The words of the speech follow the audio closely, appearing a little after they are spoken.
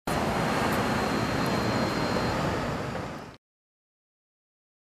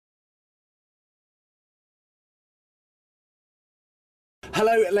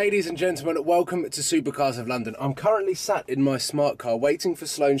Hello ladies and gentlemen, welcome to Supercars of London. I'm currently sat in my smart car waiting for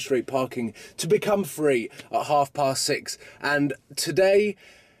Sloane Street parking to become free at 6:30, and today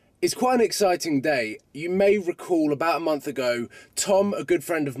is quite an exciting day. You may recall about a month ago, Tom, a good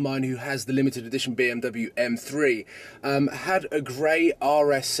friend of mine who has the limited edition BMW M3, had a grey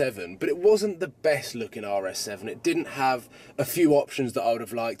RS7, but it wasn't the best looking RS7. It didn't have a few options that I would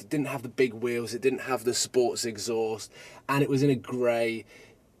have liked. It didn't have the big wheels, it didn't have the sports exhaust, and it was in a grey.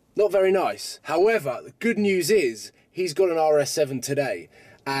 Not very nice. However, the good news is he's got an RS7 today,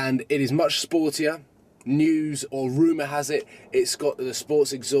 and it is much sportier. News or rumour has it, it's got the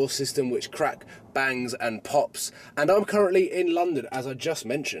sports exhaust system which crack, bangs and pops, and I'm currently in London as I just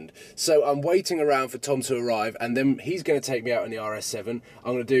mentioned, so I'm waiting around for Tom to arrive and then he's going to take me out in the RS7.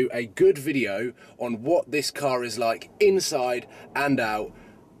 I'm going to do a good video on what this car is like inside and out,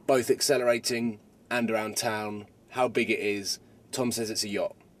 both accelerating and around town, how big it is. Tom says it's a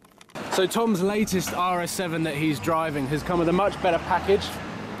yacht. So Tom's latest RS7 that he's driving has come with a much better package.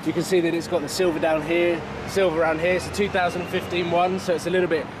 You can see that it's got the silver down here, silver around here. It's a 2015 one, so it's a little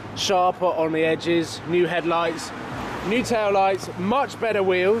bit sharper on the edges. New headlights, new tail lights, much better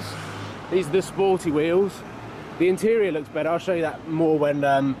wheels. These are the sporty wheels. The interior looks better. I'll show you that more when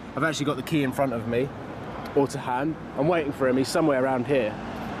I've actually got the key in front of me, or to hand. I'm waiting for him, he's somewhere around here.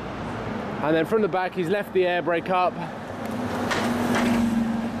 And then from the back, he's left the air brake up.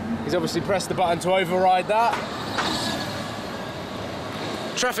 He's obviously pressed the button to override that.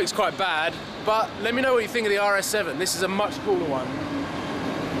 Traffic's quite bad, but let me know what you think of the RS7. This is a much cooler one.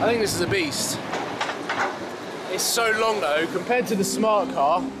 I think this is a beast. It's so long though, compared to the smart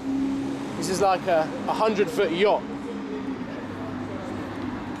car, this is like a 100-foot yacht.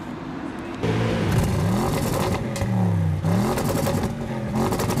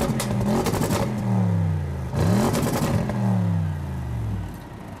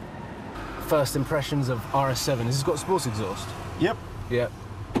 First impressions of RS7. This has got sports exhaust. Yep. Yep.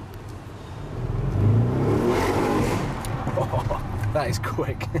 Oh, that is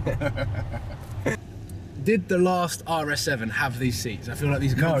quick. Did the last RS7 have these seats? I feel like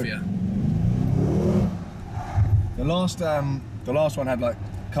these are comfier. No. The last one had like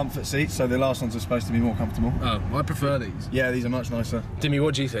comfort seats, so the last ones are supposed to be more comfortable. Oh, I prefer these. Yeah, these are much nicer. Dimmy,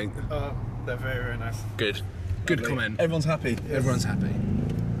 what do you think? They're very, very nice. Good. Good comment. Everyone's happy. Yes. Everyone's happy.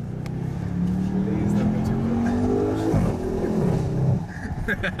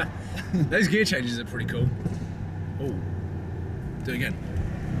 Those gear changes are pretty cool. Oh, do it again.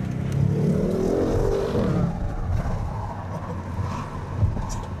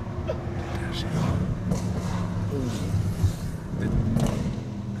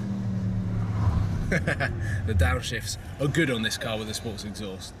 The downshifts are good on this car with the sports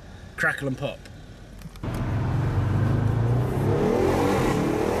exhaust. Crackle and pop.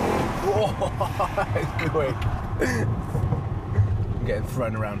 Whoa, that's quick. I'm getting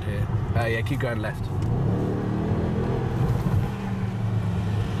thrown around here. Yeah, keep going left.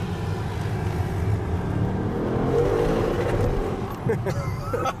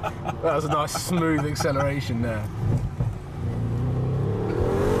 That was a nice smooth acceleration there.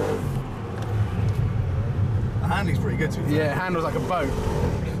 The handling's pretty good too. Yeah, handles like a boat.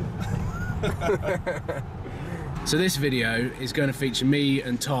 So this video is going to feature me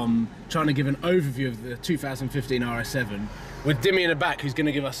and Tom trying to give an overview of the 2015 RS7 with Dimmy in the back, who's going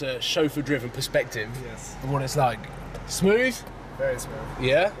to give us a chauffeur-driven perspective of what it's like. Smooth? Very smooth.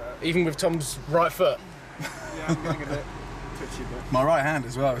 Yeah? Even with Tom's right foot? Yeah, I'm getting a bit twitchy, but... My right hand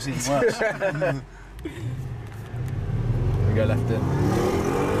as well, it's even worse. We go left in.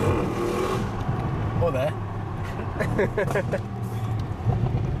 Or there.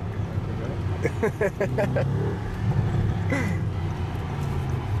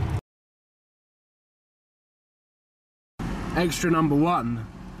 Extra number 1,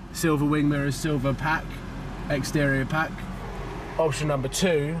 silver wing mirrors, silver pack, exterior pack. Option number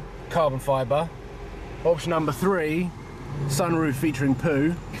 2, carbon fibre. Option number 3, sunroof featuring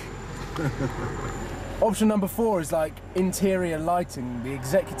poo. Option number 4 is like interior lighting, the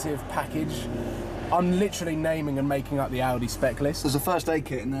executive package. I'm literally naming and making up the Audi spec list. There's a first aid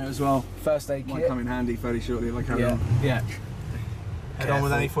kit in there as well. First aid kit. Might come in handy fairly shortly if I carry on. Yeah. Head on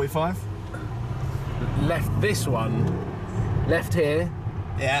with any 45? Left this one. Left here.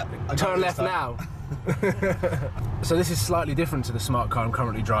 Yeah. Turn left now. So this is slightly different to the smart car I'm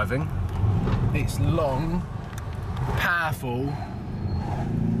currently driving. It's long, powerful,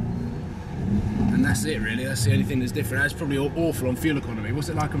 and And that's it really, that's the only thing that's different. That's probably awful on fuel economy. What's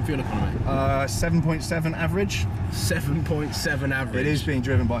it like on fuel economy? 7.7 average. 7.7 average. It is being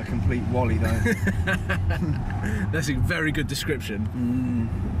driven by a complete wally though. That's a very good description.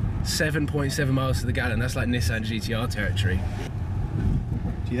 7.7 miles to the gallon, that's like Nissan GTR territory.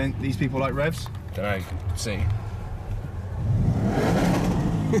 Do you think these people like revs? Don't know, see.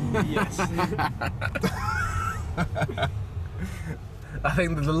 Yes. I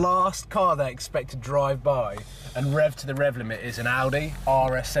think that the last car they expect to drive by and rev to the rev limit is an Audi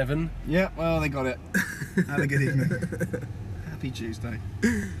RS7. Yeah, well, they got it. Have a good evening. Happy Tuesday.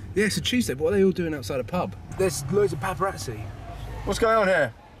 Yeah, it's a Tuesday, but what are they all doing outside a pub? There's loads of paparazzi. What's going on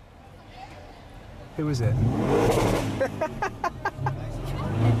here? Who is it?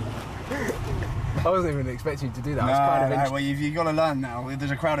 I wasn't even expecting you to do that. Well, you've got to learn now. If there's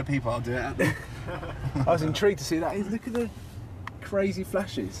a crowd of people, I'll do it. I was intrigued to see that. Hey, look at the crazy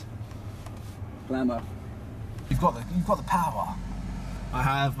flashes. Glamour. You've got the power. I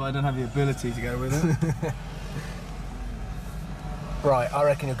have, but I don't have the ability to go with it. Right, I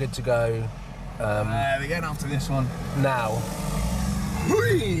reckon you're good to go. We're getting after this one. Now.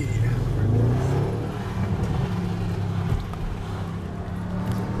 Whee!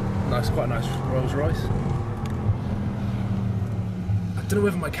 Nice, quite a nice Rolls Royce. I don't know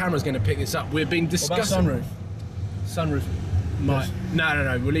whether my camera's going to pick this up. We've been discussing. What about sunroof? Sunroof might.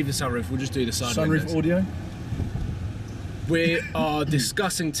 No. We'll leave the sunroof. We'll just do the side windows. Sunroof audio? We are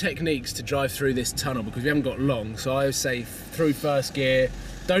discussing techniques to drive through this tunnel because we haven't got long. So I would say through first gear,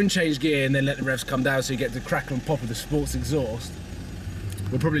 don't change gear and then let the revs come down so you get the crackle and pop of the sports exhaust.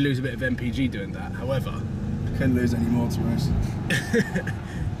 We'll probably lose a bit of MPG doing that. However, couldn't lose any more to be honest.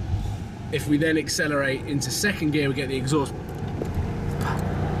 If we then accelerate into second gear, we get the exhaust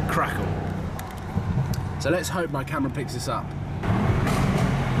crackle. So let's hope my camera picks this up.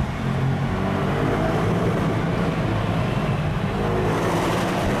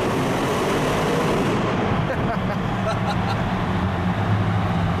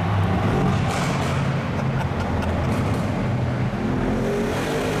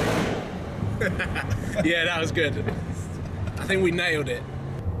 Yeah, that was good. I think we nailed it.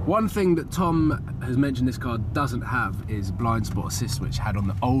 One thing that Tom has mentioned this car doesn't have is blind spot assist, which had on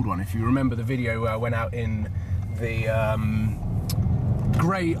the old one. If you remember the video where I went out in the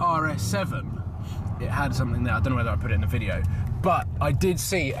grey RS7, it had something there. I don't know whether I put it in the video, but I did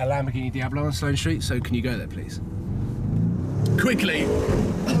see a Lamborghini Diablo on Sloane Street, so can you go there, please? Quickly!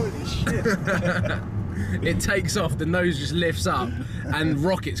 Holy shit. It takes off, the nose just lifts up, and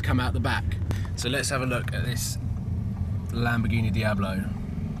rockets come out the back. So let's have a look at this Lamborghini Diablo.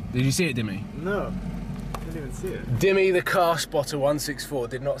 Did you see it, Dimmy? No, I didn't even see it. Dimmy, the car spotter 164,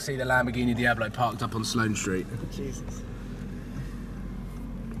 did not see the Lamborghini Diablo parked up on Sloane Street. Jesus.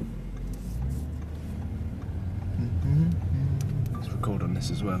 Let's record on this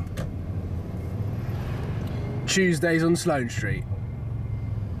as well. Tuesdays on Sloane Street.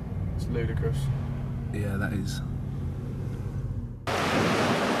 It's ludicrous. Yeah, that is.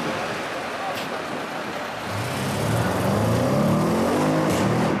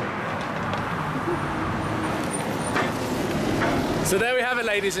 So there we have it,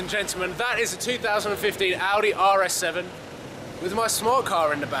 ladies and gentlemen. That is a 2015 Audi RS7 with my smart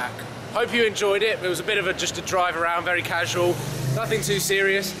car in the back. Hope you enjoyed it. It was a bit of just a drive around, very casual, nothing too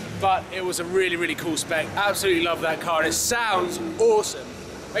serious, but it was a really, really cool spec. Absolutely love that car and it sounds awesome.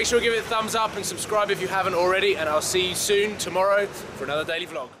 Make sure to give it a thumbs up and subscribe if you haven't already, and I'll see you soon tomorrow for another daily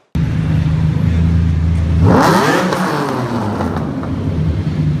vlog.